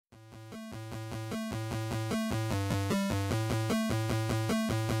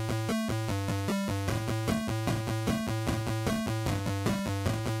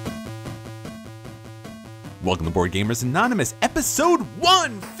Welcome to Board Gamers Anonymous, episode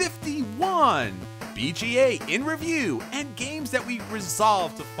 151! BGA in review, and games that we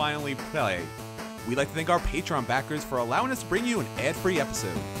resolved to finally play. We'd like to thank our Patreon backers for allowing us to bring you an ad-free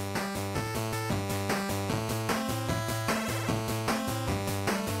episode.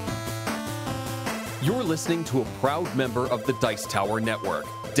 You're listening to a proud member of the Dice Tower Network,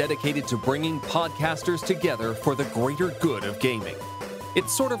 dedicated to bringing podcasters together for the greater good of gaming.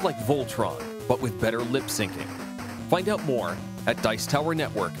 It's sort of like Voltron, but with better lip syncing. Find out more at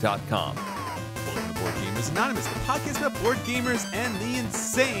dicetowernetwork.com. Welcome to Board Gamers Anonymous, the podcast about board gamers and the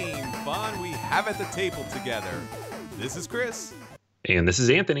insane fun we have at the table together. This is Chris. And this is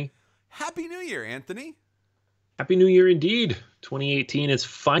Anthony. Happy New Year, Anthony. Happy New Year indeed. 2018 is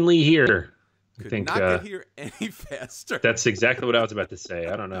finally here. Could not get here any faster. That's exactly what I was about to say.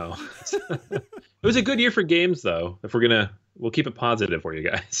 I don't know. It was a good year for games, though. If we'll keep it positive for you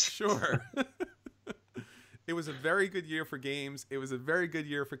guys. Sure. It was a very good year for games. It was a very good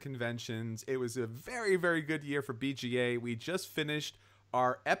year for conventions. It was a very, very good year for BGA. We just finished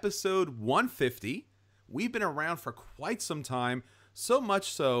our episode 150. We've been around for quite some time, so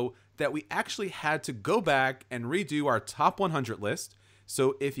much so that we actually had to go back and redo our top 100 list.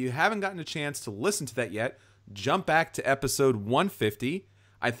 So if you haven't gotten a chance to listen to that yet, jump back to episode 150.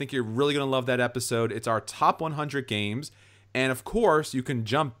 I think you're really going to love that episode. It's our top 100 games. And of course, you can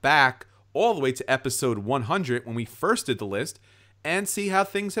jump back all the way to episode 100 when we first did the list and see how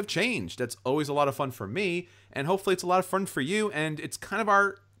things have changed. That's always a lot of fun for me, and hopefully it's a lot of fun for you. And it's kind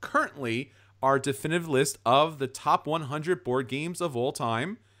of currently our definitive list of the top 100 board games of all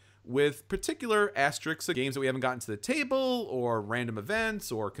time, with particular asterisks of games that we haven't gotten to the table or random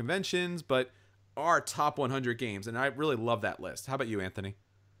events or conventions, but our top 100 games. And I really love that list. How about you, Anthony?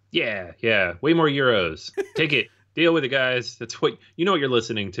 Yeah. Way more Euros. Take it. Deal with it, guys. That's what you know what you're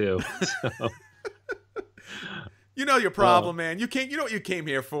listening to. So. You know your problem, man. You know what you came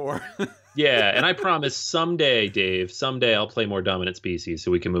here for. Yeah, and I promise someday, Dave, I'll play more Dominant Species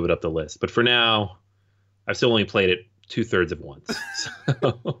so we can move it up the list. But for now, I've still only played it 2/3 of once.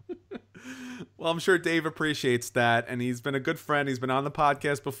 So. Well, I'm sure Dave appreciates that, and he's been a good friend. He's been on the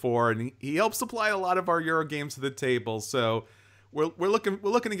podcast before, and he helps supply a lot of our Euro games to the table. So we're looking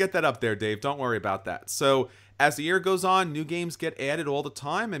to get that up there, Dave. Don't worry about that. So as the year goes on, new games get added all the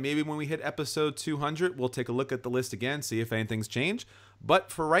time, and maybe when we hit episode 200, we'll take a look at the list again, see if anything's changed.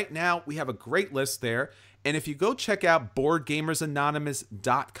 But for right now, we have a great list there. And if you go check out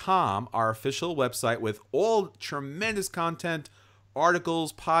BoardGamersAnonymous.com, our official website with all tremendous content,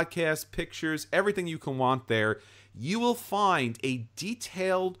 articles, podcasts, pictures, everything you can want there, you will find a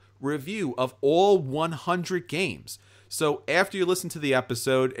detailed review of all 100 games. So after you listen to the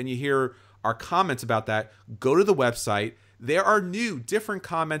episode and you hear our comments about that, go to the website. There are new, different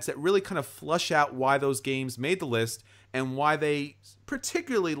comments that really kind of flush out why those games made the list and why they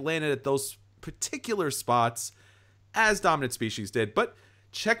particularly landed at those particular spots as Dominant Species did. But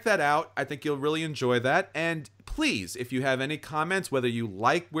check that out. I think you'll really enjoy that. And please, if you have any comments, whether you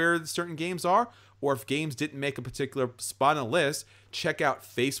like where certain games are or if games didn't make a particular spot on the list, check out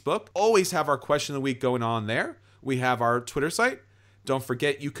Facebook. Always have our question of the week going on there. We have our Twitter site. Don't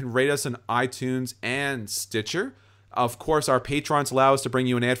forget, you can rate us on iTunes and Stitcher. Of course, our patrons allow us to bring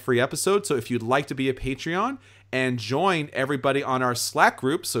you an ad-free episode. So if you'd like to be a Patreon and join everybody on our Slack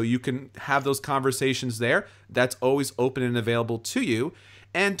group so you can have those conversations there, that's always open and available to you.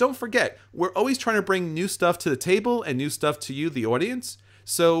 And don't forget, we're always trying to bring new stuff to the table and new stuff to you, the audience.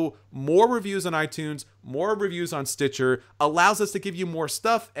 So more reviews on iTunes, more reviews on Stitcher allows us to give you more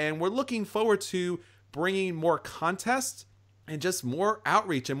stuff. And we're looking forward to bringing more contests and just more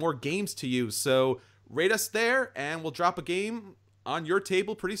outreach and more games to you. So rate us there and we'll drop a game on your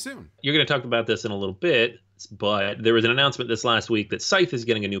table pretty soon. You're going to talk about this in a little bit, but there was an announcement this last week that Scythe is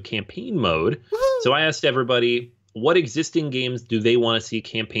getting a new campaign mode. Woo-hoo! So I asked everybody, what existing games do they want to see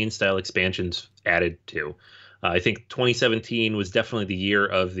campaign-style expansions added to? I think 2017 was definitely the year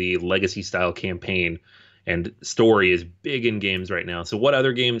of the legacy-style campaign, and story is big in games right now. So what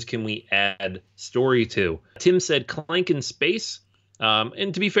other games can we add story to? Tim said Clank in Space.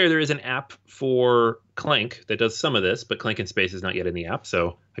 And to be fair, there is an app for Clank that does some of this, but Clank in Space is not yet in the app.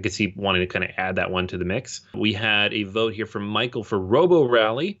 So I could see wanting to kind of add that one to the mix. We had a vote here from Michael for Robo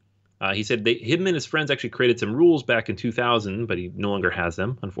Rally. He said him and his friends actually created some rules back in 2000, but he no longer has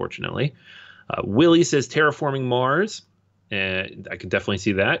them, unfortunately. Willie says Terraforming Mars. And I could definitely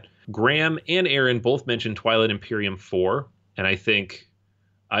see that. Graham and Aaron both mentioned Twilight Imperium 4, and I think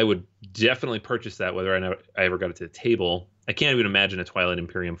I would definitely purchase that whether I ever got it to the table. I can't even imagine a Twilight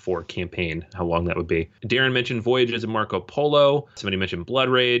Imperium 4 campaign, how long that would be. Darren mentioned Voyages of Marco Polo. Somebody mentioned Blood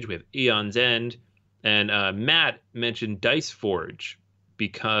Rage. We have Eon's End. And Matt mentioned Dice Forge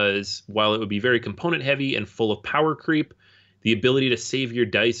because while it would be very component heavy and full of power creep, the ability to save your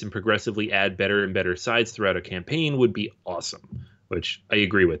dice and progressively add better and better sides throughout a campaign would be awesome, which I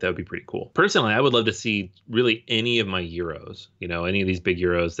agree with. That would be pretty cool. Personally, I would love to see really any of my Euros, any of these big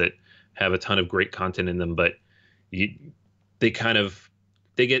Euros that have a ton of great content in them, but they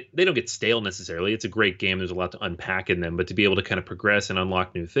don't get stale necessarily. It's a great game. There's a lot to unpack in them, but to be able to kind of progress and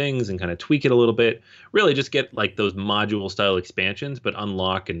unlock new things and kind of tweak it a little bit, really just get like those module style expansions, but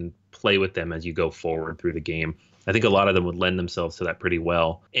unlock and play with them as you go forward through the game. I think a lot of them would lend themselves to that pretty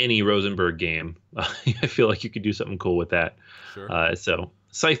well. Any Rosenberg game, I feel like you could do something cool with that. Sure. So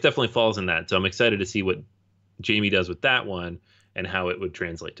Scythe definitely falls in that. So I'm excited to see what Jamie does with that one and how it would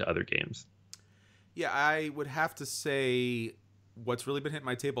translate to other games. Yeah, I would have to say what's really been hitting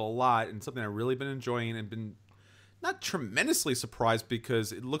my table a lot and something I've really been enjoying and been not tremendously surprised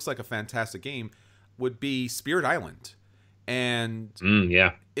because it looks like a fantastic game would be Spirit Island. And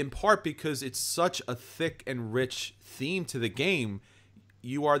in part because it's such a thick and rich theme to the game,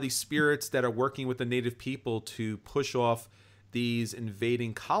 you are the spirits that are working with the native people to push off these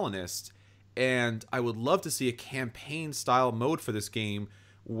invading colonists. And I would love to see a campaign style mode for this game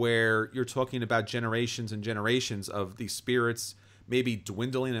where you're talking about generations and generations of these spirits maybe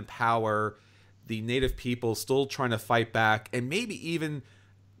dwindling in power, the native people still trying to fight back, and maybe even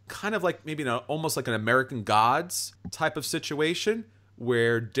kind of like maybe almost like an American Gods type of situation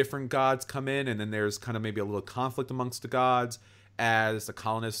where different gods come in and then there's kind of maybe a little conflict amongst the gods as the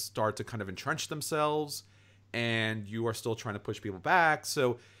colonists start to kind of entrench themselves and you are still trying to push people back.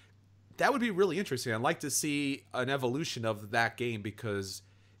 So that would be really interesting. I'd like to see an evolution of that game because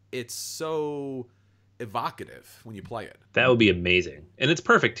it's so evocative when you play it. That would be amazing. And it's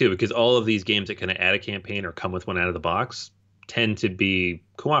perfect too, because all of these games that kind of add a campaign or come with one out of the box tend to be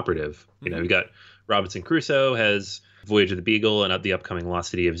cooperative. You got Robinson Crusoe has Voyage of the Beagle and the upcoming Lost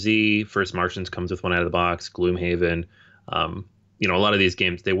City of Z. First Martians comes with one out of the box. Gloomhaven. A lot of these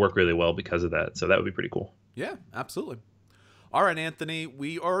games, they work really well because of that. So that would be pretty cool. Yeah, absolutely. All right, Anthony,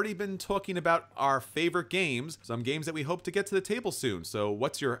 we already been talking about our favorite games, some games that we hope to get to the table soon. So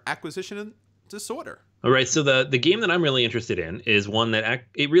what's your acquisition disorder? All right, so the game that I'm really interested in is one that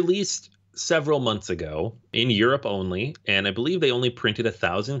it released several months ago in Europe only, and I believe they only printed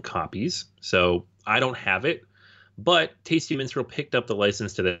 1,000 copies, so I don't have it. But Tasty Minstrel picked up the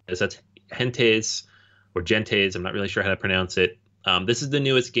license to this. That's Gentes, I'm not really sure how to pronounce it. This is the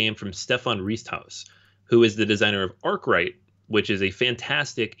newest game from Stefan Riesthaus, who is the designer of Arkwright, which is a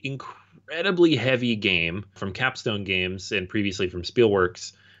fantastic, incredibly heavy game from Capstone Games and previously from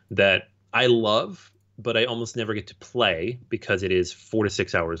Spielworks that I love, but I almost never get to play because it is 4 to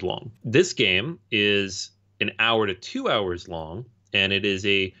 6 hours long. This game is an hour to 2 hours long, and it is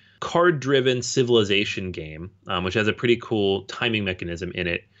a card-driven civilization game, which has a pretty cool timing mechanism in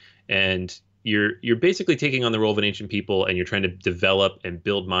it. And you're basically taking on the role of an ancient people, and you're trying to develop and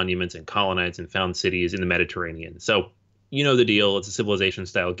build monuments and colonize and found cities in the Mediterranean. So you know the deal. It's a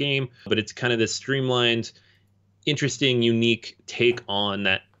civilization-style game, but it's kind of this streamlined, interesting, unique take on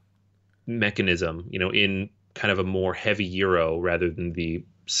that mechanism, in kind of a more heavy Euro rather than the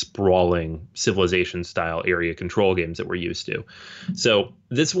sprawling civilization-style area control games that we're used to. So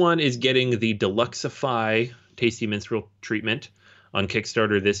this one is getting the Deluxify Tasty Minstrel treatment on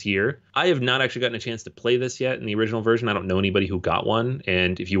Kickstarter this year. I have not actually gotten a chance to play this yet in the original version. I don't know anybody who got one,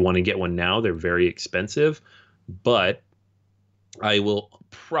 and if you want to get one now, they're very expensive, but I will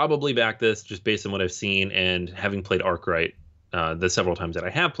probably back this just based on what I've seen and having played Arkwright the several times that I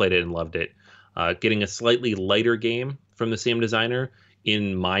have played it and loved it. Getting a slightly lighter game from the same designer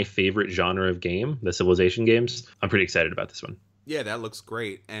in my favorite genre of game, the civilization games. I'm pretty excited about this one. Yeah, that looks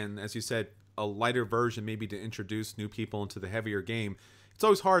great. And as you said, a lighter version maybe to introduce new people into the heavier game. It's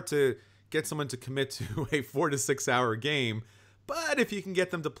always hard to get someone to commit to a 4 to 6 hour game, but if you can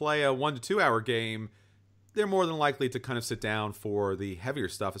get them to play a 1 to 2 hour game, they're more than likely to kind of sit down for the heavier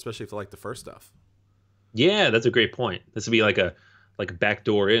stuff, especially if they like the first stuff. Yeah, that's a great point. This would be like a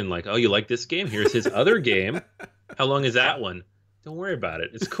backdoor in, like, oh, you like this game? Here's his other game. How long is that one? Don't worry about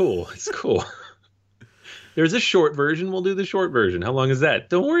it. It's cool. It's cool. There's a short version. We'll do the short version. How long is that?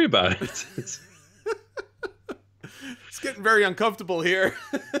 Don't worry about it. It's getting very uncomfortable here.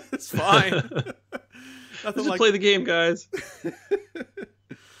 It's fine. Just play the game, guys.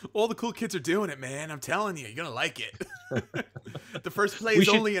 All the cool kids are doing it, man. I'm telling you, you're going to like it. The first play is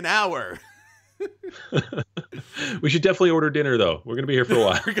only an hour. We should definitely order dinner, though. We're going to be here for a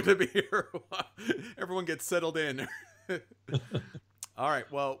while. We're going to be here a while. Everyone gets settled in. All right.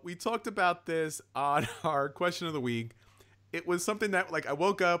 Well, we talked about this on our question of the week. It was something that, like, I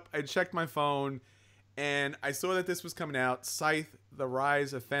woke up, I checked my phone, and I saw that this was coming out, Scythe, The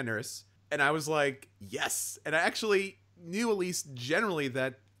Rise of Fenris, and I was like, yes. And I actually knew, at least generally,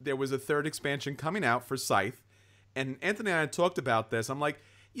 that there was a third expansion coming out for Scythe. And Anthony and I talked about this. I'm like,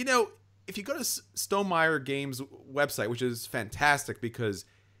 you know, if you go to Stonemeyer Games' website, which is fantastic because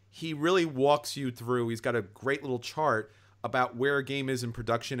he really walks you through, he's got a great little chart about where a game is in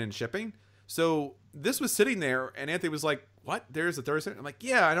production and shipping. So this was sitting there, and Anthony was like, what? There's a third? I'm like,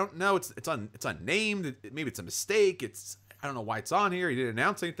 yeah, I don't know. It's unnamed. Maybe it's a mistake. I don't know why it's on here. He didn't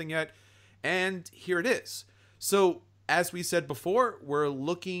announce anything yet. And here it is. So as we said before, we're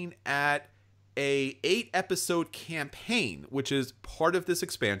looking at a 8-episode campaign, which is part of this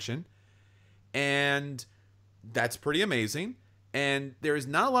expansion. And that's pretty amazing. And there is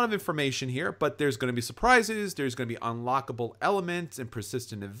not a lot of information here, but there's going to be surprises. There's going to be unlockable elements and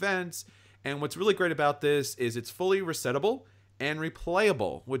persistent events. And what's really great about this is it's fully resettable and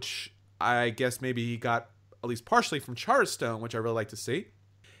replayable, which I guess maybe he got at least partially from Charterstone, which I really like to see.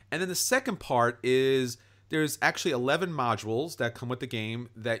 And then the second part is there's actually 11 modules that come with the game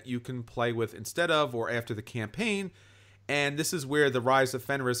that you can play with instead of or after the campaign. And this is where the Rise of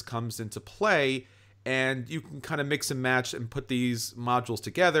Fenris comes into play. And you can kind of mix and match and put these modules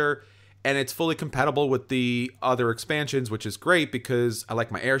together. And it's fully compatible with the other expansions, which is great because I like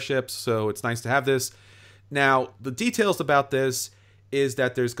my airships, so it's nice to have this. Now, the details about this is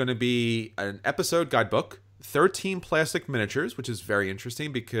that there's going to be an episode guidebook, 13 plastic miniatures, which is very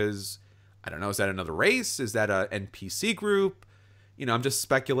interesting because, I don't know, is that another race? Is that an NPC group? You know, I'm just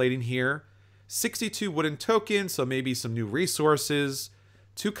speculating here. 62 wooden tokens, so maybe some new resources.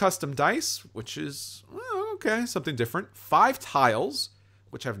 2 custom dice, which is, okay, something different. 5 tiles,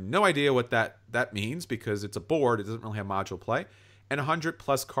 which I have no idea what that means because it's a board. It doesn't really have module play. And 100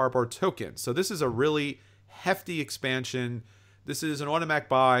 plus cardboard tokens. So this is a really hefty expansion. This is an automatic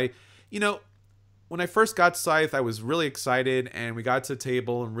buy. You know, when I first got Scythe, I was really excited, and we got to the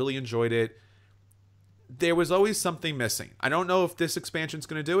table and really enjoyed it. There was always something missing. I don't know if this expansion is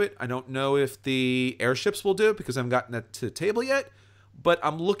going to do it. I don't know if the airships will do it because I haven't gotten that to the table yet. But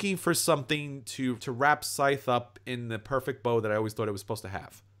I'm looking for something to wrap Scythe up in the perfect bow that I always thought it was supposed to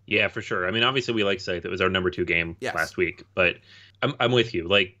have. Yeah, for sure. I mean, obviously we like Scythe. It was our number 2 game last week. But I'm with you.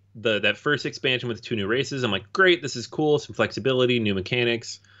 Like that first expansion with 2 new races, I'm like, great, this is cool. Some flexibility, new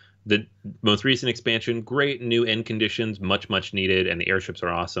mechanics. The most recent expansion, great new end conditions, much needed, and the airships are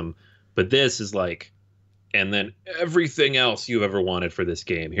awesome. But this is like, and then everything else you've ever wanted for this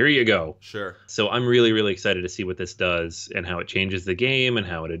game. Here you go. Sure. So I'm really excited to see what this does and how it changes the game and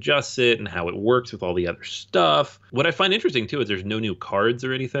how it adjusts it and how it works with all the other stuff. What I find interesting, too, is there's no new cards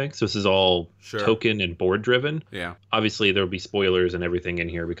or anything. So this is all token and board driven. Yeah. Obviously, there'll be spoilers and everything in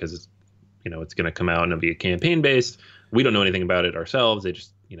here because it's, you know, it's going to come out and it'll be a campaign based. We don't know anything about it ourselves. They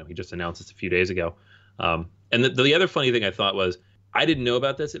just, you know, he just announced this a few days ago. And the other funny thing I thought was I didn't know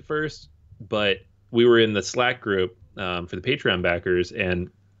about this at first, but we were in the Slack group for the Patreon backers, and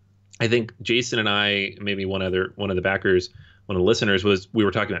I think Jason and I, maybe one of the backers, one of the listeners, we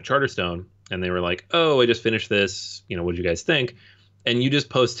were talking about Charterstone, and they were like, "Oh, I just finished this. You know, what did you guys think?" And you just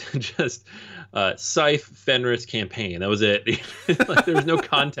posted just Scythe Fenris campaign. That was it. Like, there was no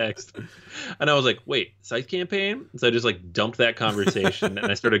context, and I was like, "Wait, Scythe campaign?" So I just like dumped that conversation,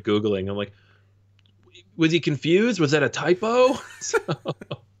 and I started Googling. I'm like, "Was he confused? Was that a typo?" So,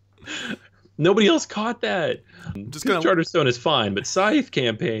 nobody else caught that. Charterstone is fine, but Scythe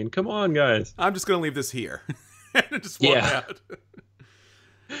campaign, come on, guys. I'm just going to leave this here. And just walk out.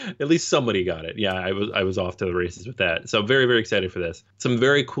 At least somebody got it. Yeah, I was off to the races with that. So very excited for this. Some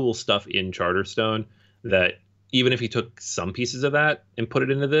very cool stuff in Charterstone that even if he took some pieces of that and put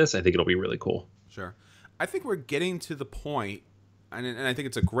it into this, I think it'll be really cool. Sure. I think we're getting to the point, and I think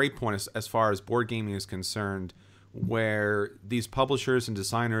it's a great point as far as board gaming is concerned, where these publishers and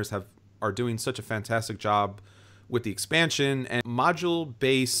designers are doing such a fantastic job with the expansion, and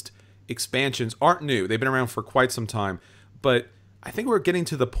module-based expansions aren't new. They've been around for quite some time, but I think we're getting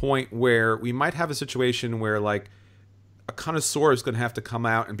to the point where we might have a situation where like a connoisseur is going to have to come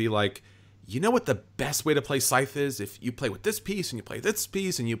out and be like, you know what the best way to play Scythe is? If you play with this piece and you play this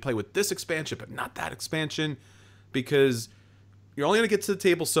piece and you play with this expansion, but not that expansion, because you're only going to get to the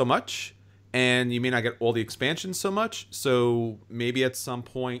table so much, and you may not get all the expansions so much. So maybe at some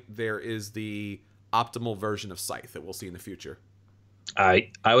point there is the optimal version of Scythe that we'll see in the future. I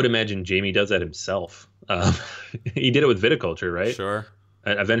would imagine Jamie does that himself. He did it with Viticulture, right? Sure.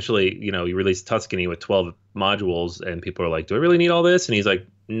 And eventually, you know, he released Tuscany with 12 modules, and people are like, do I really need all this? And he's like,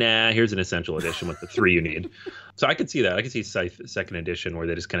 nah, here's an essential edition with the 3 you need. So I could see that. I could see Scythe 2nd edition where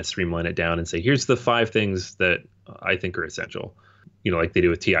they just kind of streamline it down and say, here's the 5 things that I think are essential. like they do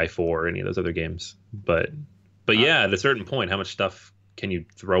with TI4 or any of those other games. But yeah, at a certain point, how much stuff can you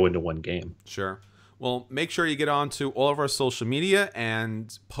throw into one game? Sure. Well, make sure you get on to all of our social media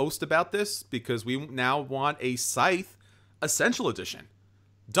and post about this, because we now want a Scythe Essential Edition.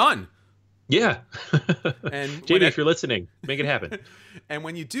 Done. Yeah. And Jamie, if you're listening, make it happen. And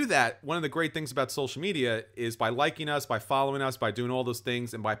when you do that, one of the great things about social media is by liking us, by following us, by doing all those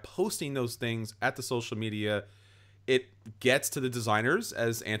things, and by posting those things at the social media, it gets to the designers,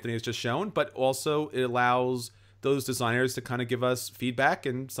 as Anthony has just shown, but also it allows those designers to kind of give us feedback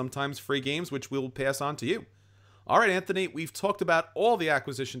and sometimes free games, which we'll pass on to you. All right, Anthony, we've talked about all the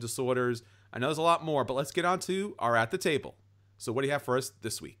acquisition disorders. I know there's a lot more, but let's get on to our At the Table. So what do you have for us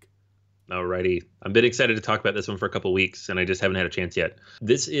this week? Alrighty. I've been excited to talk about this one for a couple weeks, and I just haven't had a chance yet.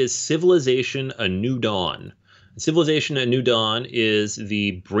 This is Civilization: A New Dawn. Civilization: A New Dawn is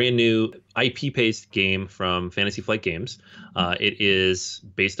the brand new IP-based game from Fantasy Flight Games. It is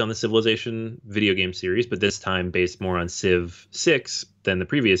based on the Civilization video game series, but this time based more on Civ 6 than the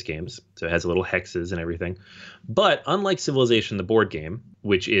previous games. So it has a little hexes and everything. But unlike Civilization, the board game,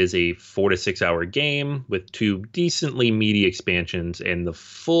 which is a 4 to 6 hour game with 2 decently meaty expansions and the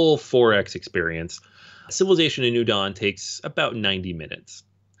full 4X experience, Civilization: A New Dawn takes about 90 minutes.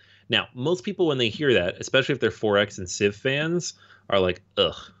 Now, most people, when they hear that, especially if they're 4X and Civ fans, are like,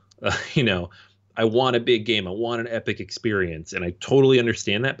 ugh, I want a big game. I want an epic experience. And I totally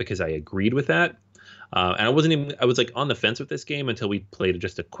understand that, because I agreed with that. And I was like on the fence with this game until we played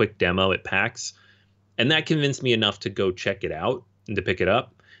just a quick demo at PAX. And that convinced me enough to go check it out and to pick it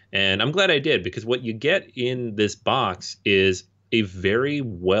up. And I'm glad I did, because what you get in this box is a very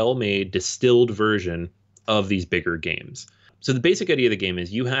well-made, distilled version of these bigger games. So the basic idea of the game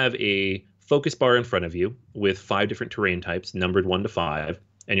is you have a focus bar in front of you with 5 different terrain types, numbered 1 to 5,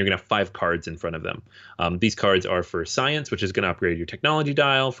 and you're going to have 5 cards in front of them. These cards are for science, which is going to upgrade your technology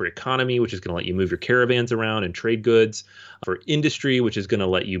dial, for economy, which is going to let you move your caravans around and trade goods, for industry, which is going to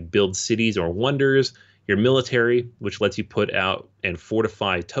let you build cities or wonders, your military, which lets you put out and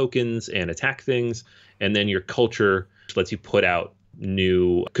fortify tokens and attack things, and then your culture, which lets you put out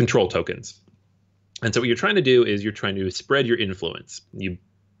new control tokens. And so what you're trying to do is you're trying to spread your influence. You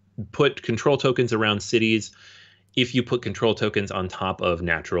put control tokens around cities. If you put control tokens on top of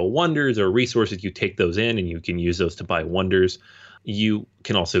natural wonders or resources, you take those in and you can use those to buy wonders. You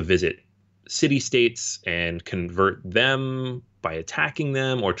can also visit city-states and convert them by attacking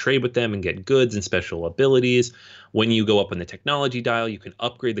them, or trade with them and get goods and special abilities. When you go up on the technology dial, you can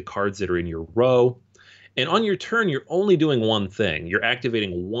upgrade the cards that are in your row. And on your turn, you're only doing one thing. You're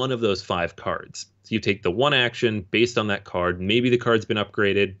activating one of those 5 cards. So you take the one action based on that card. Maybe the card's been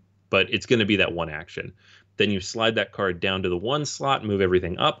upgraded, but it's going to be that one action. Then you slide that card down to the 1 slot, move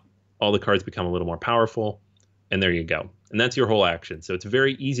everything up. All the cards become a little more powerful. And there you go. And that's your whole action. So it's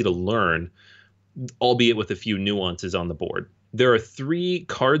very easy to learn, albeit with a few nuances on the board. There are 3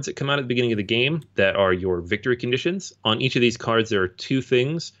 cards that come out at the beginning of the game that are your victory conditions. On each of these cards, there are 2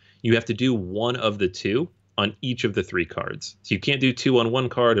 things. You have to do one of the 2 on each of the 3 cards. So you can't do 2 on one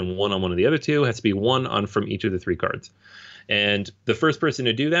card and 1 on one of the other 2. It has to be 1 on from each of the 3 cards. And the first person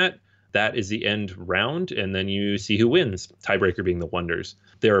to do that is the end round, and then you see who wins, tiebreaker being the wonders.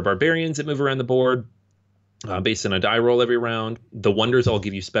 There are barbarians that move around the board based on a die roll every round. The wonders all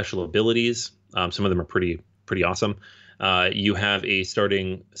give you special abilities. Some of them are pretty awesome. You have a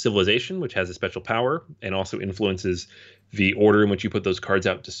starting civilization, which has a special power and also influences the order in which you put those cards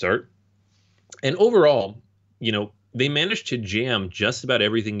out to start. And overall, they managed to jam just about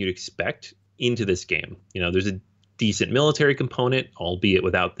everything you'd expect into this game. There's a decent military component, albeit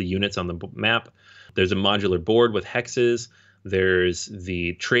without the units on the map. There's a modular board with hexes. There's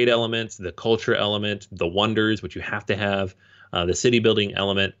the trade element, the culture element, the wonders, which you have to have, the city building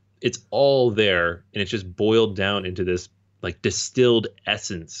element. It's all there, and it's just boiled down into this like distilled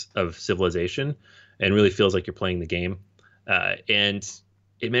essence of Civilization, and really feels like you're playing the game. And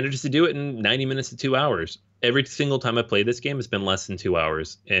it manages to do it in 90 minutes to 2 hours. Every single time I played this game, it's been less than 2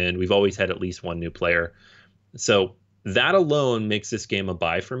 hours, and we've always had at least one new player. So that alone makes this game a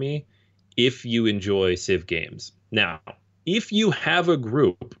buy for me if you enjoy Civ games. Now, if you have a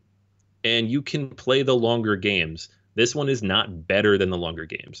group and you can play the longer games, this one is not better than the longer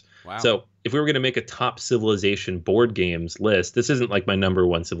games. Wow. So if we were going to make a top Civilization board games list, this isn't like my number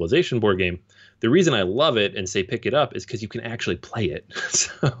 1 Civilization board game. The reason I love it and say pick it up is because you can actually play it.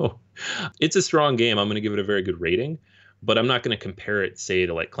 So it's a strong game. I'm going to give it a very good rating, but I'm not going to compare it, say,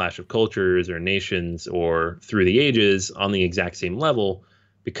 to like Clash of Cultures or Nations or Through the Ages on the exact same level,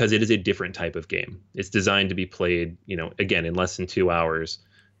 because it is a different type of game. It's designed to be played, again, in less than 2 hours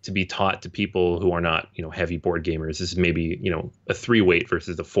to be taught to people who are not, heavy board gamers. This is maybe, a 3 weight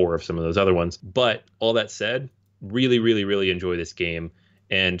versus a 4 of some of those other ones. But all that said, really, really, really enjoy this game.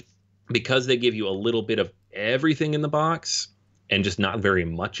 And because they give you a little bit of everything in the box and just not very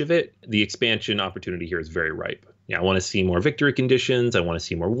much of it, the expansion opportunity here is very ripe. I want to see more victory conditions. I want to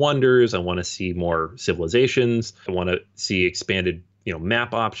see more wonders. I want to see more civilizations. I want to see expanded,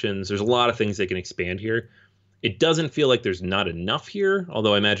 map options. There's a lot of things they can expand here. It doesn't feel like there's not enough here,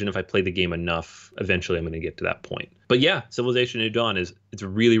 although I imagine if I play the game enough, eventually I'm going to get to that point. But yeah, Civilization New Dawn it's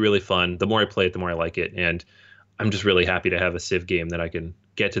really, really fun. The more I play it, the more I like it. And I'm just really happy to have a Civ game that I can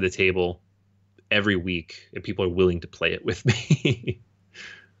get to the table every week and people are willing to play it with me.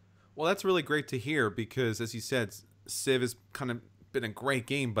 Well, that's really great to hear because, as you said, Civ has kind of been a great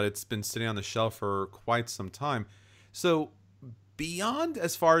game, but it's been sitting on the shelf for quite some time. So beyond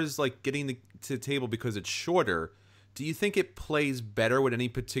as far as like getting to the table because it's shorter, do you think it plays better with any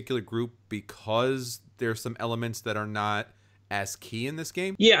particular group because there's some elements that are not as key in this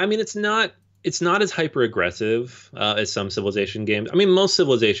game? Yeah, I mean, it's not as hyper aggressive as some Civilization games. I mean, most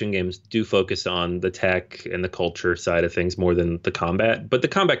Civilization games do focus on the tech and the culture side of things more than the combat, but the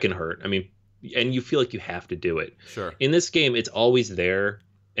combat can hurt. I mean, and you feel like you have to do it. Sure. In this game, it's always there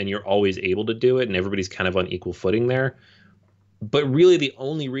and you're always able to do it and everybody's kind of on equal footing there. But really, the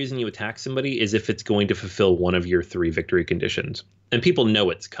only reason you attack somebody is if it's going to fulfill one of your 3 victory conditions. And people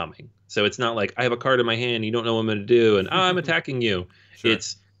know it's coming. So it's not like, I have a card in my hand, you don't know what I'm going to do, and I'm attacking you. Sure.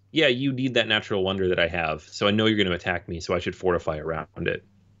 It's, yeah, you need that natural wonder that I have. So I know you're going to attack me, so I should fortify around it.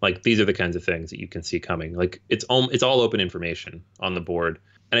 Like, these are the kinds of things that you can see coming. Like, it's all open information on the board.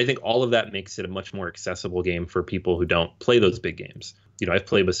 And I think all of that makes it a much more accessible game for people who don't play those big games. I've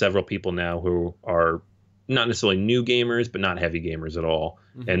played with several people now who are not necessarily new gamers, but not heavy gamers at all.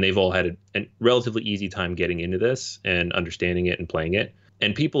 Mm-hmm. And they've all had a relatively easy time getting into this and understanding it and playing it.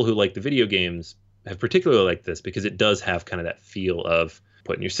 And people who like the video games have particularly liked this because it does have kind of that feel of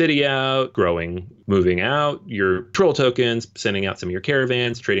putting your city out, growing, moving out, your troll tokens, sending out some of your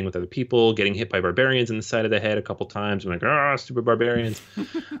caravans, trading with other people, getting hit by barbarians in the side of the head a couple times. I'm like, stupid barbarians.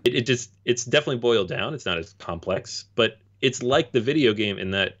 It's definitely boiled down. It's not as complex, but it's like the video game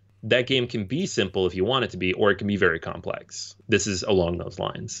in that game can be simple if you want it to be, or it can be very complex. This is along those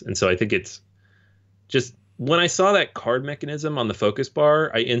lines. And so I think it's just, when I saw that card mechanism on the focus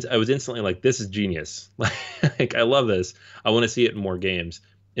bar, I was instantly like, this is genius. Like, I love this. I want to see it in more games.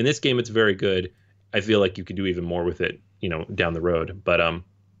 In this game, it's very good. I feel like you could do even more with it, down the road. But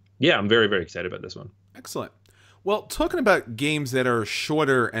yeah, I'm very, very excited about this one. Excellent. Well, talking about games that are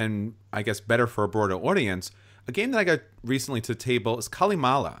shorter and I guess better for a broader audience, a game that I got recently to the table is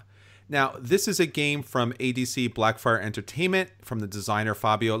Calimala. Now, this is a game from ADC Blackfire Entertainment from the designer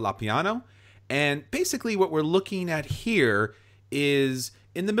Fabio Lapiano. And basically what we're looking at here is,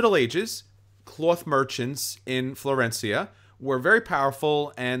 in the Middle Ages, cloth merchants in Florencia were very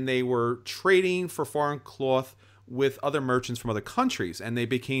powerful and they were trading for foreign cloth with other merchants from other countries. And they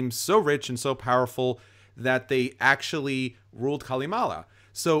became so rich and so powerful that they actually ruled Calimala.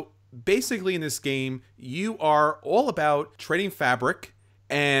 So basically in this game, you are all about trading fabric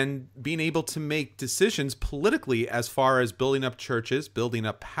and being able to make decisions politically as far as building up churches, building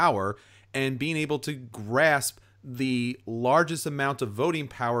up power, and being able to grasp the largest amount of voting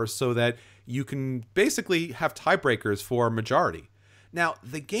power so that you can basically have tiebreakers for a majority. Now,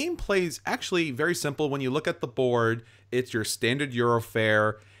 the game plays actually very simple. When you look at the board, it's your standard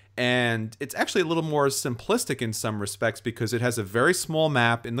Eurofare, and it's actually a little more simplistic in some respects because it has a very small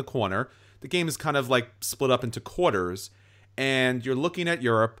map in the corner. The game is kind of like split up into quarters, and you're looking at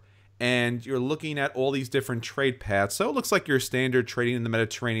Europe, and you're looking at all these different trade paths. So it looks like your standard trading in the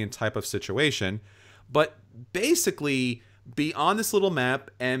Mediterranean type of situation. But basically, beyond this little map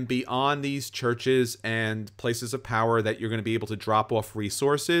and beyond these churches and places of power that you're going to be able to drop off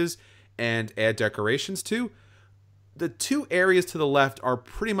resources and add decorations to, the 2 areas to the left are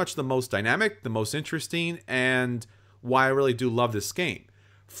pretty much the most dynamic, the most interesting, and why I really do love this game.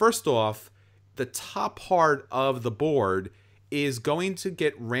 First off, the top part of the board is going to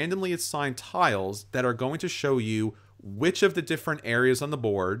get randomly assigned tiles that are going to show you which of the different areas on the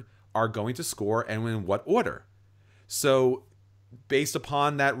board are going to score and in what order. So based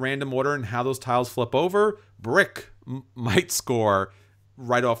upon that random order and how those tiles flip over, brick might score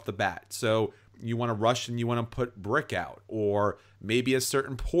right off the bat. So you want to rush and you want to put brick out, or maybe a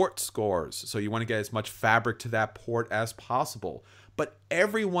certain port scores. So you want to get as much fabric to that port as possible. But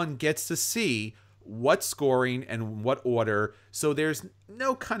everyone gets to see what's scoring and what order. So there's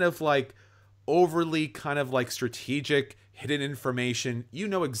no kind of like overly kind of like strategic hidden information. You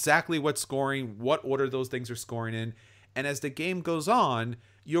know exactly what's scoring, what order those things are scoring in. And as the game goes on,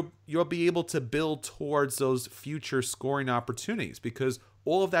 you'll be able to build towards those future scoring opportunities, because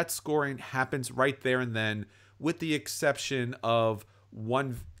all of that scoring happens right there and then, with the exception of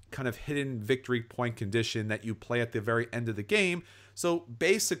one kind of hidden victory point condition that you play at the very end of the game. So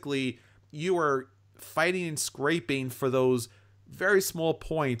basically, you are fighting and scraping for those very small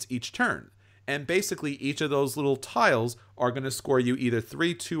points each turn. And basically, each of those little tiles are going to score you either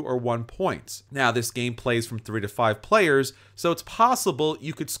 3, 2, or 1 points. Now, this game plays from 3 to 5 players, so it's possible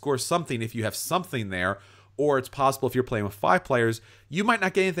you could score something if you have something there, or it's possible if you're playing with 5 players, you might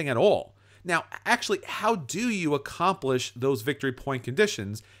not get anything at all. Now, actually, how do you accomplish those victory point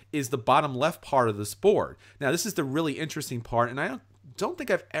conditions is the bottom left part of this board. Now, this is the really interesting part, and I don't think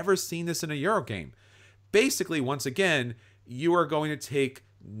I've ever seen this in a Euro game. Basically, once again, you are going to take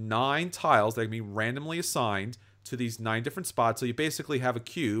 9 tiles that can be randomly assigned to these 9 different spots. So you basically have a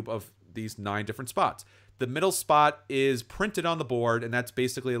cube of these 9 different spots. The middle spot is printed on the board, and that's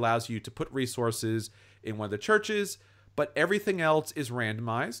basically allows you to put resources in one of the churches, but everything else is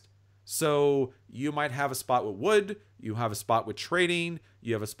randomized. So you might have a spot with wood, you have a spot with trading,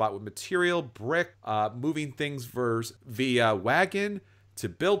 you have a spot with material, brick, moving things via wagon, to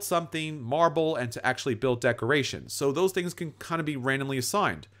build something, marble, and to actually build decorations. So those things can kind of be randomly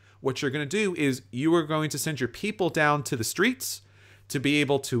assigned. What you're going to do is you are going to send your people down to the streets to be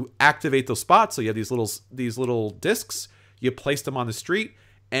able to activate those spots. So you have these little discs, you place them on the street,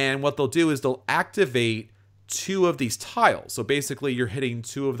 and what they'll do is they'll activate 2 of these tiles. So basically you're hitting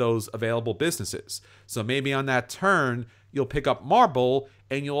 2 of those available businesses. So maybe on that turn, you'll pick up marble,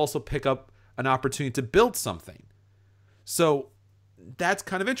 and you'll also pick up an opportunity to build something. So that's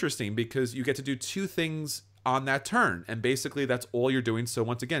kind of interesting because you get to do 2 things on that turn, and basically that's all you're doing. So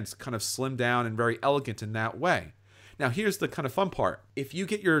once again, it's kind of slimmed down and very elegant in that way. Now here's the kind of fun part. If you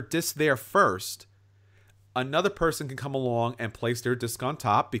get your disc there first, another person can come along and place their disc on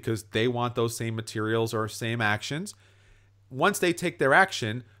top because they want those same materials or same actions. Once they take their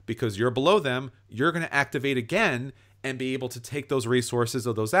action, because you're below them, you're going to activate again and be able to take those resources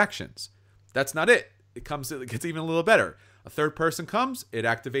of those actions. That's not it. It gets even a little better. A third person comes, it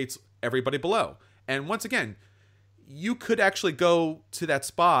activates everybody below. And once again, you could actually go to that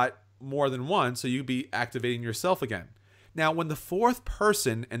spot more than once, so you'd be activating yourself again. Now, when the 4th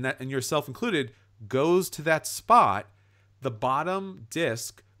person, and yourself included, goes to that spot, the bottom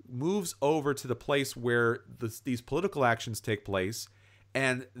disc moves over to the place where these political actions take place,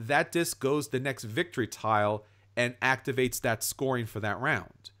 and that disc goes to the next victory tile and activates that scoring for that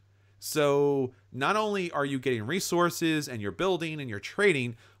round. So not only are you getting resources and you're building and you're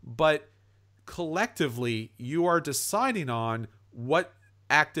trading, but collectively you are deciding on what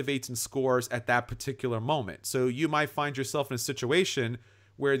activates and scores at that particular moment. So you might find yourself in a situation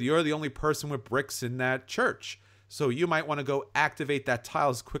where you're the only person with bricks in that church. So you might want to go activate that tile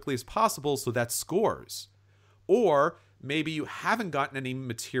as quickly as possible so that scores. Or maybe you haven't gotten any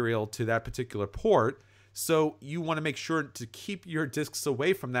material to that particular port, so you want to make sure to keep your discs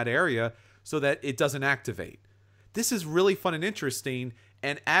away from that area so that it doesn't activate. This is really fun and interesting,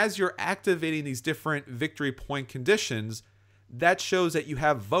 and as you're activating these different victory point conditions, that shows that you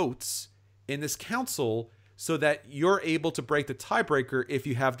have votes in this council so that you're able to break the tiebreaker if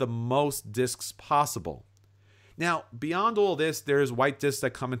you have the most discs possible. Now, beyond all this, there's white discs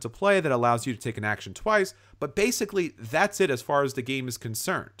that come into play that allows you to take an action twice, but basically that's it as far as the game is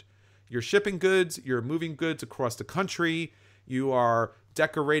concerned. You're shipping goods, you're moving goods across the country, you are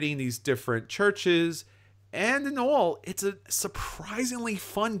decorating these different churches, and in all, it's a surprisingly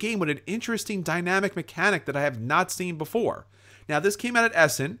fun game with an interesting dynamic mechanic that I have not seen before. Now, this came out at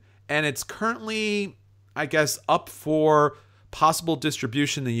Essen, and it's currently, I guess, up for possible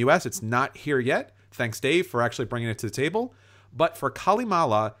distribution in the US. It's not here yet. Thanks, Dave, for actually bringing it to the table. But for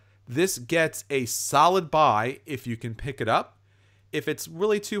Calimala, this gets a solid buy if you can pick it up. If it's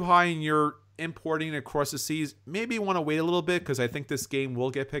really too high and you're importing across the seas, maybe you want to wait a little bit because I think this game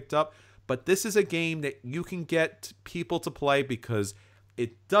will get picked up. But this is a game that you can get people to play because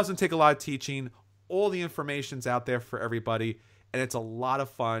it doesn't take a lot of teaching. All the information's out there for everybody, and it's a lot of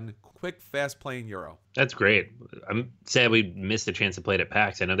fun. Quick, fast-playing Euro. That's great. I'm sad we missed the chance to play it at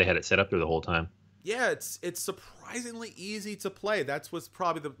PAX. I know they had it set up there the whole time. Yeah, it's surprisingly easy to play. That's what's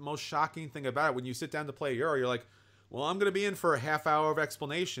probably the most shocking thing about it. When you sit down to play Euro, you're like, well, I'm going to be in for a half hour of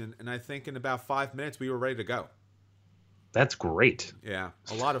explanation, and I think in about 5 minutes we were ready to go. That's great. Yeah,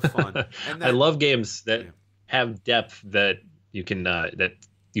 a lot of fun. And I love games that have depth that you can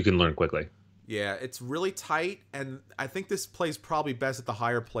learn quickly. Yeah, it's really tight, and I think this plays probably best at the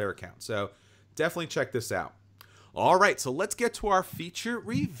higher player count. So definitely check this out. All right, so let's get to our feature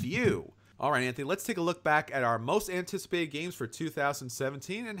review. All right, Anthony, let's take a look back at our most anticipated games for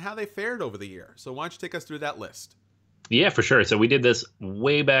 2017 and how they fared over the year. So why don't you take us through that list? Yeah, for sure. So we did this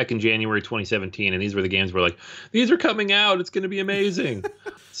way back in January 2017, and these were the games where like, these are coming out. It's going to be amazing.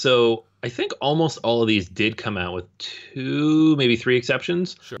 So I think almost all of these did come out with 2, maybe 3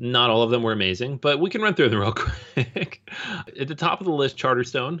 exceptions. Sure. Not all of them were amazing, but we can run through them real quick. At the top of the list,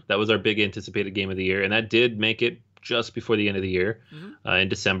 Charterstone. That was our big anticipated game of the year, and that did make it just before the end of the year in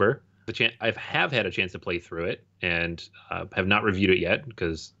December. I have had a chance to play through it and have not reviewed it yet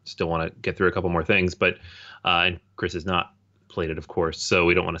because still want to get through a couple more things. But and Chris has not played it, of course, so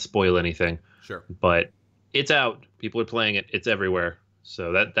we don't want to spoil anything. Sure. But it's out. People are playing it. It's everywhere.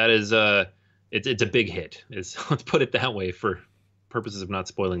 So that is it's a big hit. Let's put it that way for purposes of not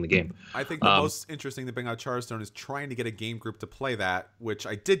spoiling the game. I think the most interesting thing about Charterstone is trying to get a game group to play that, which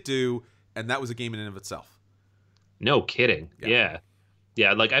I did do, and that was a game in and of itself. No kidding.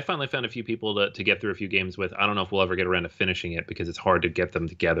 Yeah, like I finally found a few people to get through a few games with. I don't know if we'll ever get around to finishing it because it's hard to get them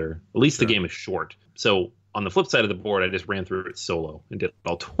together. At least the game is short. So on the flip side of the board, I just ran through it solo and did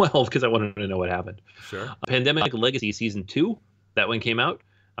all 12 because I wanted to know what happened. Sure. Pandemic Legacy Season 2, that one came out.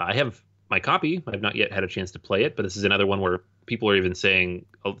 I have my copy. I've not yet had a chance to play it, but this is another one where people are even saying,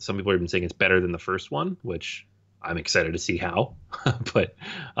 some people are even saying it's better than the first one, which I'm excited to see how. But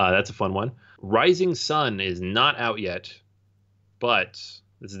that's a fun one. Rising Sun is not out yet. But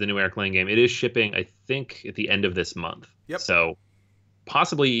this is the new Eric Lane game. It is shipping, I think, at the end of this month. Yep. So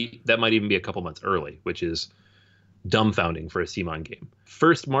possibly that might even be a couple months early, which is dumbfounding for a CMON game.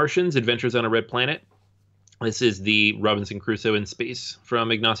 First Martians, Adventures on a Red Planet. This is the Robinson Crusoe in space from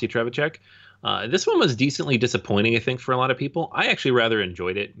Ignacy Trzewiczek. This one was decently disappointing, I think, for a lot of people. I actually rather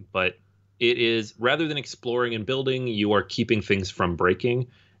enjoyed it, but it is, rather than exploring and building, you are keeping things from breaking,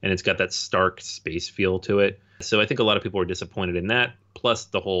 and it's got that stark space feel to it. So I think a lot of people were disappointed in that, plus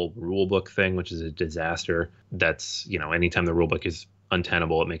the whole rulebook thing, which is a disaster. That's, anytime the rulebook is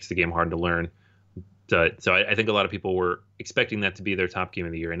untenable, it makes the game hard to learn. So I think a lot of people were expecting that to be their top game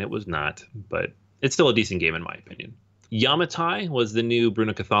of the year, and it was not. But it's still a decent game, in my opinion. Yamatai was the new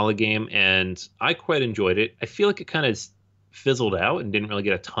Bruno Cathala game, and I quite enjoyed it. I feel like it kind of fizzled out and didn't really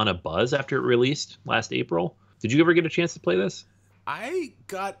get a ton of buzz after it released last April. Did you ever get a chance to play this? I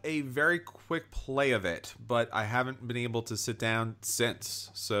got a very quick play of it, but I haven't been able to sit down since.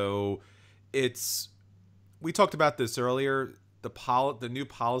 So we talked about this earlier. The new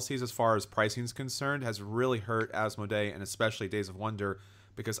policies as far as pricing is concerned has really hurt Asmodee and especially Days of Wonder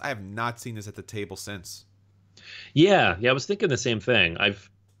because I have not seen this at the table since. Yeah, I was thinking the same thing.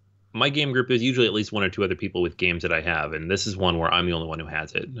 My game group is usually at least 1 or 2 other people with games that I have, and this is one where I'm the only one who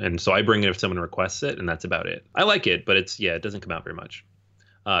has it. And so I bring it if someone requests it, and that's about it. I like it, but it doesn't come out very much.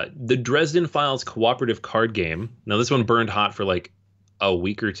 The Dresden Files cooperative card game. Now, this one burned hot for like a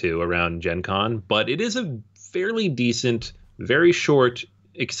week or 2 around Gen Con, but it is a fairly decent, very short,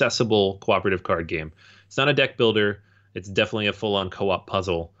 accessible cooperative card game. It's not a deck builder. It's definitely a full-on co-op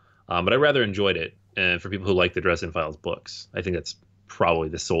puzzle, but I rather enjoyed it. And for people who like the Dresden Files books, I think that's probably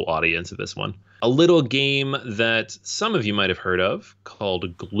the sole audience of this one. A little game that some of you might have heard of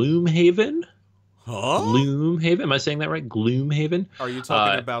called Gloomhaven. Huh? Gloomhaven. Am I saying that right? Gloomhaven. Are you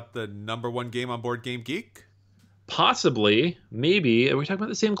talking about the #1 game on Board Game Geek? Possibly. Maybe. Are we talking about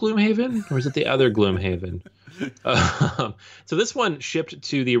the same Gloomhaven? Or is it the other Gloomhaven? So this one shipped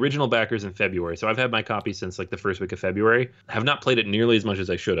to the original backers in February. So I've had my copy since like the first week of February. I have not played it nearly as much as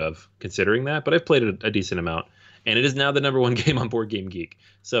I should have, considering that. But I've played it a decent amount. And it is now the #1 game on Board Game Geek.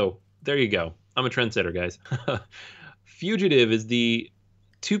 So there you go. I'm a trendsetter, guys. Fugitive is the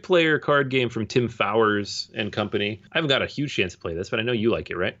 2-player card game from Tim Fowers and company. I haven't got a huge chance to play this, but I know you like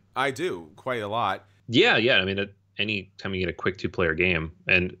it, right? I do, quite a lot. Yeah. I mean, any time you get a quick 2-player game,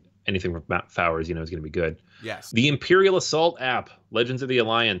 and anything from Matt Fowers, is going to be good. Yes. The Imperial Assault app, Legends of the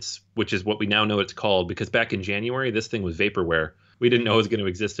Alliance, which is what we now know it's called, because back in January, this thing was vaporware. We didn't know it was going to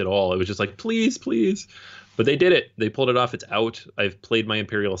exist at all. It was just like, please. But they did it. They pulled it off. It's out. I've played my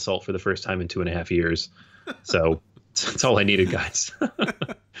Imperial Assault for the first time in 2.5 years. So that's all I needed, guys.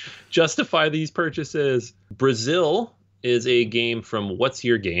 Justify these purchases. Brazil is a game from What's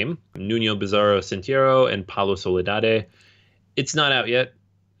Your Game? Nuno Bizarro Sentiero and Paulo Soledade. It's not out yet.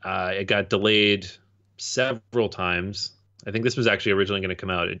 It got delayed several times. I think this was actually originally going to come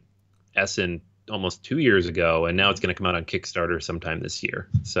out at Essen almost 2 years ago, and now it's going to come out on Kickstarter sometime this year.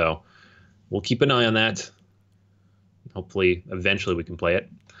 So we'll keep an eye on that. Hopefully, eventually we can play it.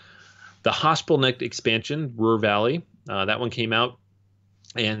 The Hospelnecht expansion, Ruhr Valley, that one came out.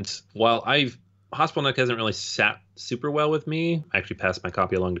 And while Hospelnecht hasn't really sat super well with me, I actually passed my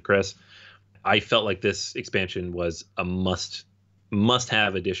copy along to Chris. I felt like this expansion was a must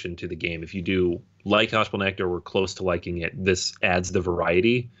must-have addition to the game. If you do like Hospitable Nectar or close to liking it, this adds the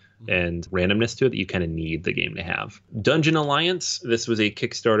variety and randomness to it that you kind of need the game to have. Dungeon Alliance, this was a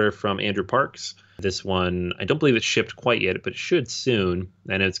Kickstarter from Andrew Parks. This one, I don't believe it's shipped quite yet, but it should soon.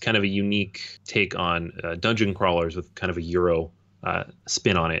 And it's kind of a unique take on dungeon crawlers with kind of a Euro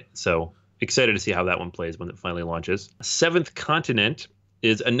spin on it. So excited to see how that one plays when it finally launches. Seventh Continent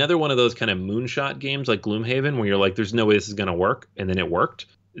is another one of those kind of moonshot games like Gloomhaven where you're like, there's no way this is going to work. And then it worked.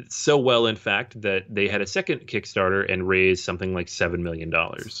 It's so well, in fact, that they had a second Kickstarter and raised something like $7 million.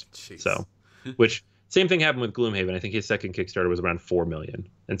 Jeez. So, which same thing happened with Gloomhaven. I think his second Kickstarter was around $4 million.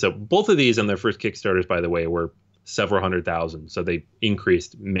 And so both of these on their first Kickstarters, by the way, were several $100,000. So they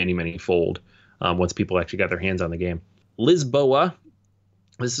increased many, many fold once people actually got their hands on the game. Lisboa.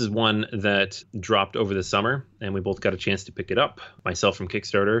 This is one that dropped over the summer, and we both got a chance to pick it up. Myself from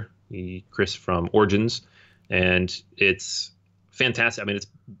Kickstarter, Chris from Origins, and it's fantastic. I mean, it's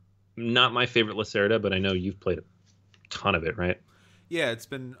not my favorite Lacerda, but I know you've played a ton of it, right? Yeah, it's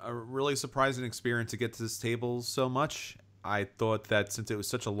been a really surprising experience to get to this table so much. I thought that since it was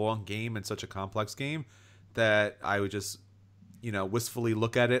such a long game and such a complex game, that I would just, wistfully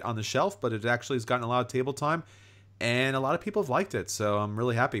look at it on the shelf, but it actually has gotten a lot of table time, and a lot of people have liked it, so I'm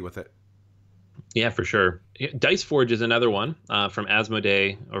really happy with it. Yeah, for sure. Dice Forge is another one from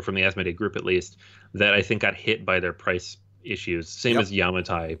Asmodee, or from the Asmodee group at least, that I think got hit by their price issues. Same as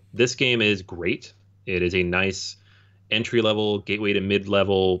Yamatai. This game is great. It is a nice entry-level, gateway to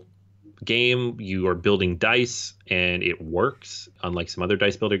mid-level game. You are building dice, and it works, unlike some other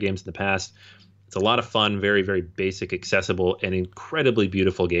dice builder games in the past. It's a lot of fun, very, very basic, accessible, and incredibly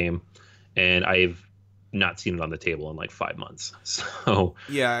beautiful game. And I've not seen it on the table in like 5 months. So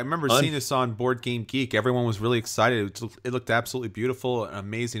yeah, I remember seeing this on Board Game Geek. Everyone was really excited. It looked absolutely beautiful, an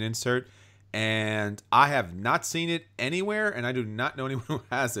amazing insert. And I have not seen it anywhere, and I do not know anyone who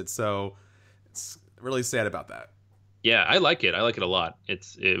has it. So it's really sad about that. Yeah, I like it. I like it a lot.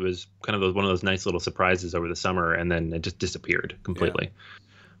 It was kind of one of those nice little surprises over the summer, and then it just disappeared completely,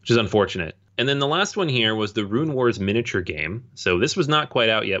 which is unfortunate. And then the last one here was the Rune Wars miniature game. So this was not quite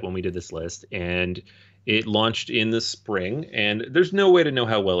out yet when we did this list, and it launched in the spring, and there's no way to know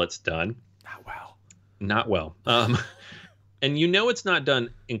how well it's done. Not well. And it's not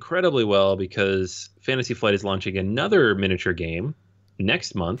done incredibly well because Fantasy Flight is launching another miniature game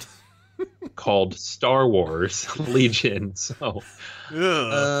next month called Star Wars Legion. So,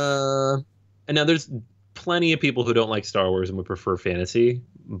 and now there's plenty of people who don't like Star Wars and would prefer fantasy,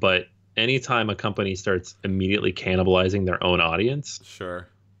 but anytime a company starts immediately cannibalizing their own audience, sure.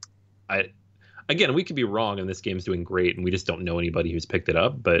 Again, we could be wrong and this game's doing great and we just don't know anybody who's picked it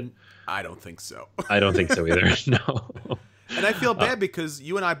up, but I don't think so. I don't think so either. No. And I feel bad because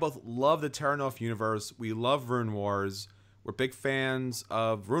you and I both love the Terranov universe. We love Rune Wars. We're big fans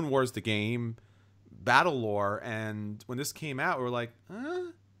of Rune Wars, the game, battle lore. And when this came out, we were like,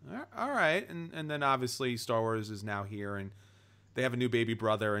 all right. And then obviously Star Wars is now here and they have a new baby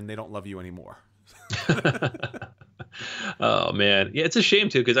brother and they don't love you anymore. Oh man, yeah, it's a shame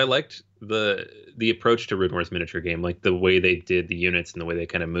too because I liked the approach to Rune Wars miniature game, like the way they did the units and the way they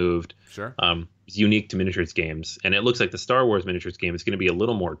kind of moved. Sure, it's unique to miniatures games, and it looks like the Star Wars miniatures game is going to be a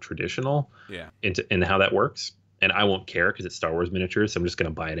little more traditional. Yeah, in how that works, and I won't care because it's Star Wars miniatures, so I'm just going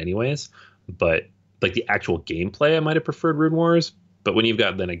to buy it anyways. But like the actual gameplay, I might have preferred Rune Wars. But when you've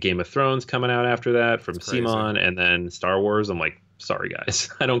got then a Game of Thrones coming out after that from Simon, and then Star Wars, I'm like, sorry guys,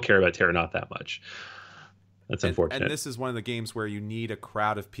 I don't care about Terranov that much. That's unfortunate. And this is one of the games where you need a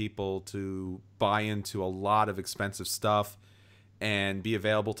crowd of people to buy into a lot of expensive stuff and be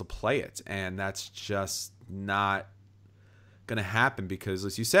available to play it. And that's just not going to happen because,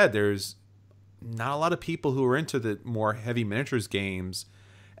 as you said, there's not a lot of people who are into the more heavy miniatures games,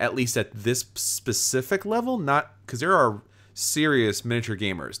 at least at this specific level. Not because there are serious miniature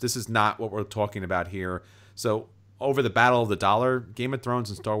gamers. This is not what we're talking about here. So over the battle of the dollar, Game of Thrones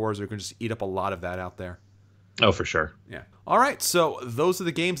and Star Wars are going to just eat up a lot of that out there. Oh, for sure. Yeah. All right. So those are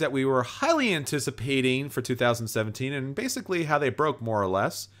the games that we were highly anticipating for 2017 and basically how they broke more or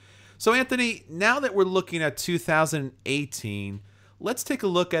less. So, Anthony, now that we're looking at 2018, let's take a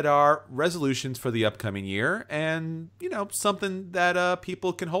look at our resolutions for the upcoming year and, something that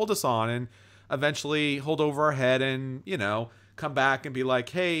people can hold us on and eventually hold over our head and, come back and be like,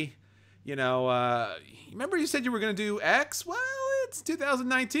 hey, remember you said you were going to do X? Well, it's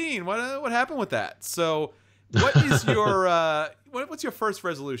 2019. What happened with that? So what is your what's your first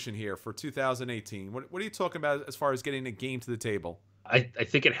resolution here for 2018? What are you talking about as far as getting a game to the table? I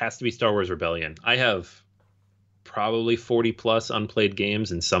think it has to be Star Wars Rebellion. I have probably 40 plus unplayed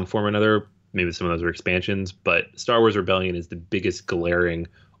games in some form or another maybe some of those are expansions, but Star Wars Rebellion is the biggest glaring,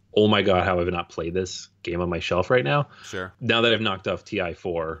 oh my God, how have I not played this game on my shelf right now? Sure. Now that I've knocked off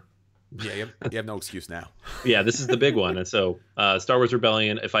TI4. Yeah, you have no excuse now. Yeah, this is the big one. And so Star Wars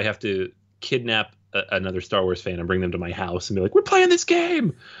Rebellion, if I have to kidnap another Star Wars fan and bring them to my house and be like, we're playing this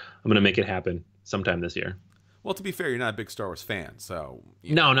game, I'm going to make it happen sometime this year. Well, to be fair, you're not a big Star Wars fan, so...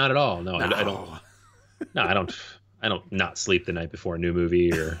 No, not at all. No. No. I don't. No, I don't not sleep the night before a new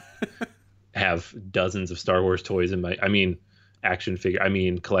movie or have dozens of Star Wars toys in my...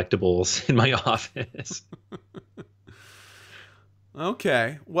 collectibles in my office.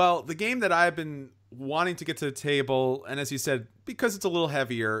 Okay. Well, the game that I've been wanting to get to the table, and as you said, because it's a little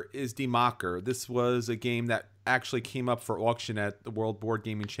heavier, is Democker. This was a game that actually came up for auction at the World Board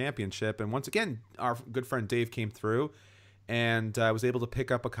Gaming Championship. And once again, our good friend Dave came through, and I was able to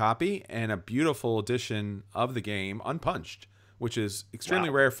pick up a copy and a beautiful edition of the game, unpunched, which is extremely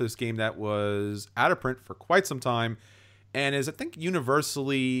rare for this game that was out of print for quite some time, and is, I think,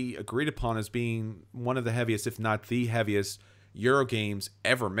 universally agreed upon as being one of the heaviest, if not the heaviest, Euro games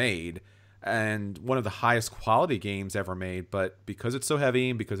ever made, and one of the highest quality games ever made. But because it's so heavy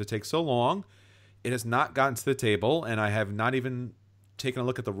and because it takes so long, it has not gotten to the table, and I have not even taken a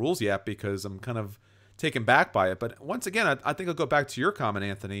look at the rules yet because I'm kind of taken back by it. But once again, I think I'll go back to your comment,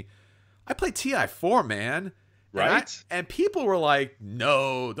 Anthony. I played TI4, man. Right? And people were like,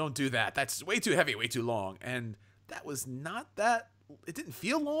 no, don't do that. That's way too heavy, way too long. And that was not that... It didn't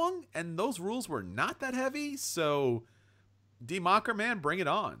feel long, and those rules were not that heavy. So, Democker, man, bring it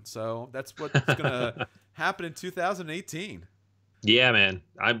on. So, that's what's going to happen in 2018. Yeah, man.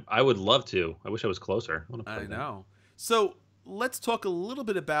 I would love to. I wish I was closer. I know. So let's talk a little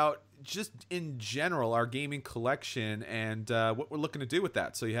bit about just in general our gaming collection and what we're looking to do with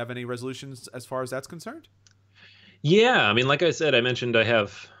that. So you have any resolutions as far as that's concerned? Yeah, I mean, like I said, I mentioned I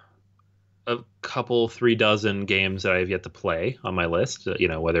have a couple, 3 dozen games that I have yet to play on my list.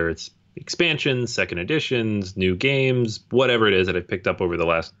 Whether it's expansions, second editions, new games, whatever it is that I've picked up over the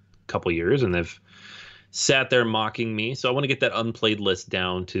last couple years, and they've sat there mocking me. So I want to get that unplayed list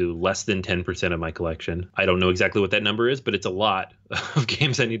down to less than 10% of my collection. I don't know exactly what that number is, but it's a lot of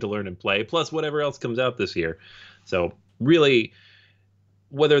games I need to learn and play, plus whatever else comes out this year. So really,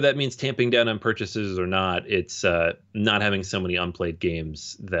 whether that means tamping down on purchases or not, it's not having so many unplayed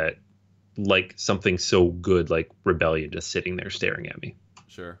games that like something so good like Rebellion just sitting there staring at me.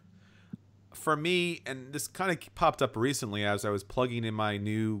 Sure. For me, and this kind of popped up recently as I was plugging in my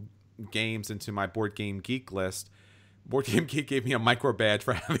new games into my Board Game Geek list. Board Game Geek gave me a micro badge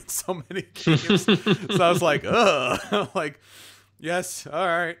for having so many games. So I was like, ugh. Like, yes, all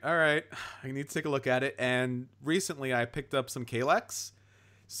right. I need to take a look at it. And recently I picked up some Kalex.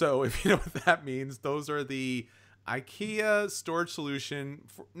 So if you know what that means, those are the IKEA storage solution,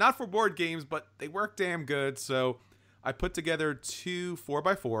 not for board games, but they work damn good. So I put together 2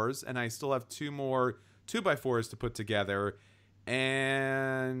 4x4s, and I still have 2 more 2x4s to put together,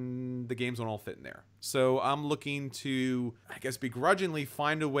 and the games won't all fit in there. So I'm looking to, I guess, begrudgingly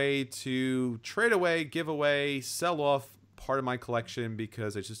find a way to trade away, give away, sell off part of my collection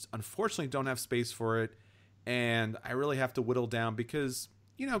because I just unfortunately don't have space for it, and I really have to whittle down because,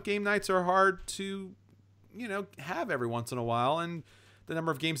 game nights are hard to, have every once in a while, and the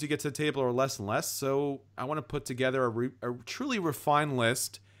number of games you get to the table are less and less. So I want to put together a truly refined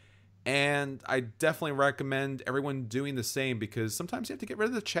list, and I definitely recommend everyone doing the same because sometimes you have to get rid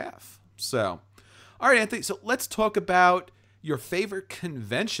of the chaff. So, all right, Anthony, so let's talk about your favorite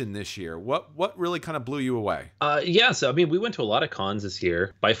convention this year. What really kind of blew you away? So I mean, we went to a lot of cons this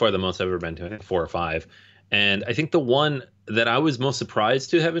year, by far the most I've ever been to, I think 4 or 5. And I think the one that I was most surprised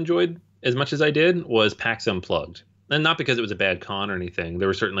to have enjoyed as much as I did was PAX Unplugged. And not because it was a bad con or anything. There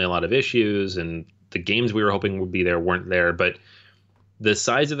were certainly a lot of issues, and the games we were hoping would be there weren't there. But the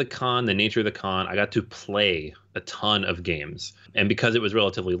size of the con, the nature of the con, I got to play a ton of games. And because it was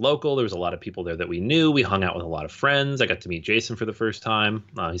relatively local, there was a lot of people there that we knew. We hung out with a lot of friends. I got to meet Jason for the first time.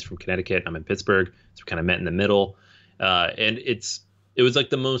 He's from Connecticut. I'm in Pittsburgh. So we kind of met in the middle. And it was like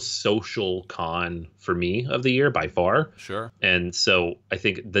the most social con for me of the year by far. Sure. And so I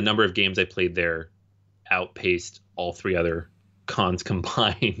think the number of games I played there outpaced all 3 other cons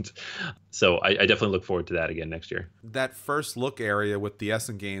combined. So I definitely look forward to that again next year. That first look area with the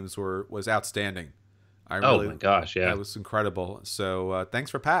Essen games was outstanding. Oh my gosh, yeah. That was incredible. So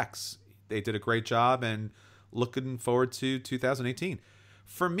thanks for PAX. They did a great job, and looking forward to 2018.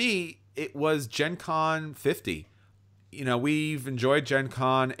 For me, it was Gen Con 50. We've enjoyed Gen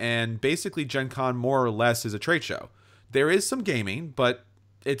Con, and basically Gen Con more or less is a trade show. There is some gaming, but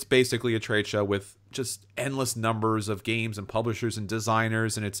it's basically a trade show with just endless numbers of games and publishers and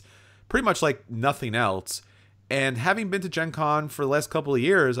designers, and it's pretty much like nothing else. And having been to Gen Con for the last couple of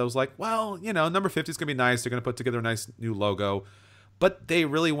years, I was like, well, number 50 is going to be nice. They're going to put together a nice new logo. But they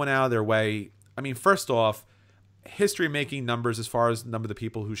really went out of their way. I mean, first off, history-making numbers as far as the number of the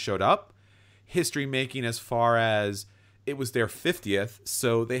people who showed up. History-making as far as it was their 50th.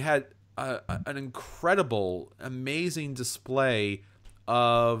 So they had an incredible, amazing display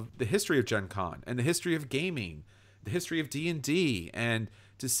of the history of Gen Con and the history of gaming, the history of D&D, and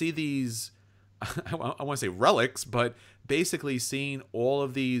to see these... I want to say relics, but basically seeing all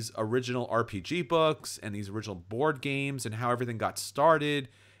of these original RPG books and these original board games and how everything got started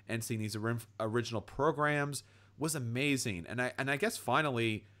and seeing these original programs was amazing. And I guess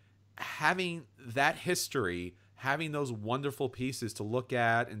finally having that history, having those wonderful pieces to look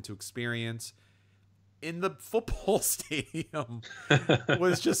at and to experience in the football stadium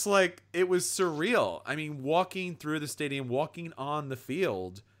was just like, it was surreal. I mean, walking through the stadium, walking on the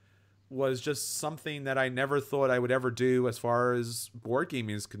field was just something that I never thought I would ever do as far as board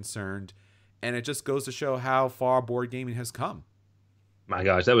gaming is concerned. And it just goes to show how far board gaming has come. My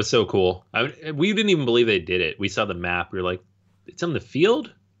gosh, that was so cool. We didn't even believe they did it. We saw the map. We were like, it's on the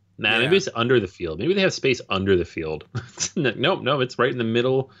field? Nah, maybe it's under the field. Maybe they have space under the field. Nope, it's right in the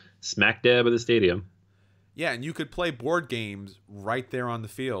middle, smack dab of the stadium. Yeah, and you could play board games right there on the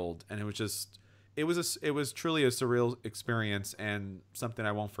field. And it was just... It was truly a surreal experience and something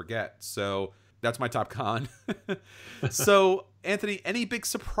I won't forget. So that's my top con. So, Anthony, any big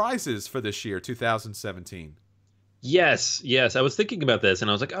surprises for this year, 2017? Yes. I was thinking about this and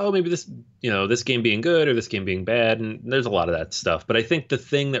I was like, oh, maybe this game being good or this game being bad. And there's a lot of that stuff. But I think the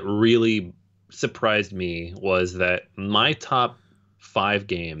thing that really surprised me was that my top 5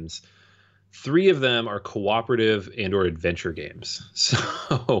 games, 3 of them are cooperative and or adventure games.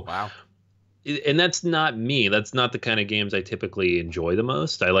 So wow. And that's not me. That's not the kind of games I typically enjoy the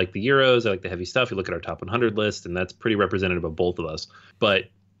most. I like the Euros. I like the heavy stuff. You look at our top 100 list, and that's pretty representative of both of us. But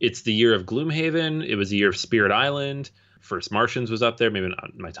it's the year of Gloomhaven. It was the year of Spirit Island. First Martians was up there. Maybe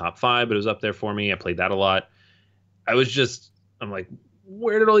not my top 5, but it was up there for me. I played that a lot. I'm like,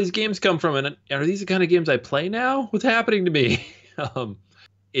 where did all these games come from? And are these the kind of games I play now? What's happening to me?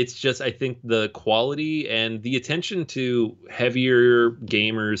 It's just, I think the quality and the attention to heavier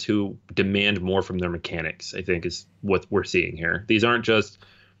gamers who demand more from their mechanics, I think, is what we're seeing here. These aren't just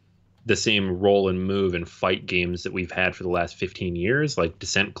the same roll and move and fight games that we've had for the last 15 years, like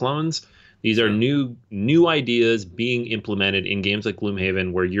Descent clones. These are new ideas being implemented in games like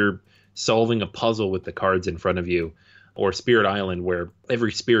Gloomhaven, where you're solving a puzzle with the cards in front of you, or Spirit Island, where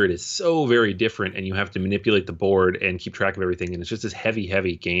every spirit is so very different and you have to manipulate the board and keep track of everything. And it's just this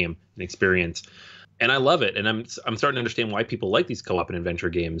heavy game and experience. And I love it. And I'm starting to understand why people like these co-op and adventure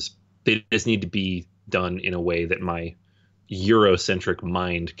games. They just need to be done in a way that my Eurocentric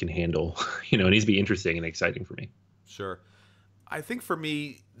mind can handle. It needs to be interesting and exciting for me. Sure. I think for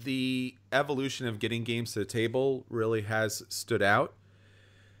me, the evolution of getting games to the table really has stood out.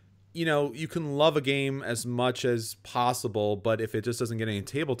 You can love a game as much as possible, but if it just doesn't get any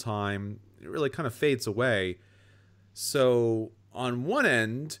table time, it really kind of fades away. So on one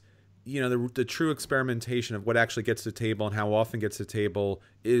end, the true experimentation of what actually gets to the table and how often gets to the table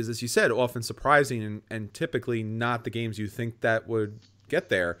is, as you said, often surprising and typically not the games you think that would get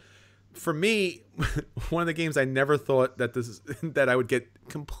there. For me, one of the games I never thought that I would get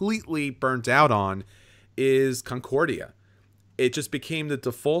completely burnt out on is Concordia. It just became the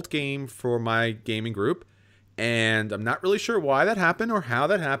default game for my gaming group, and I'm not really sure why that happened or how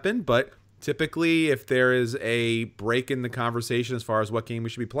that happened, but typically if there is a break in the conversation as far as what game we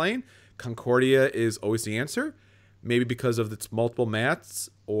should be playing, Concordia is always the answer, maybe because of its multiple mats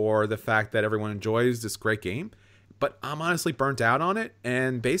or the fact that everyone enjoys this great game. But I'm honestly burnt out on it,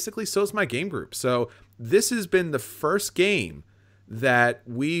 and basically so is my game group. So this has been the first game that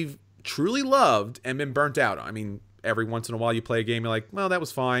we've truly loved and been burnt out on. I mean, every once in a while you play a game, you're like, well, that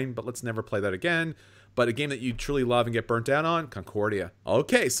was fine, but let's never play that again. But a game that you truly love and get burnt out on, Concordia.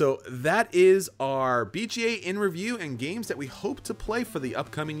 Okay, so that is our BGA in review and games that we hope to play for the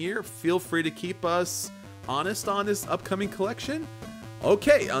upcoming year. Feel free to keep us honest on this upcoming collection.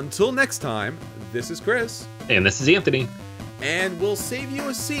 Okay, until next time, this is Chris. And this is Anthony. And we'll save you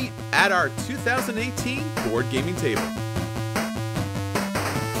a seat at our 2018 board gaming table.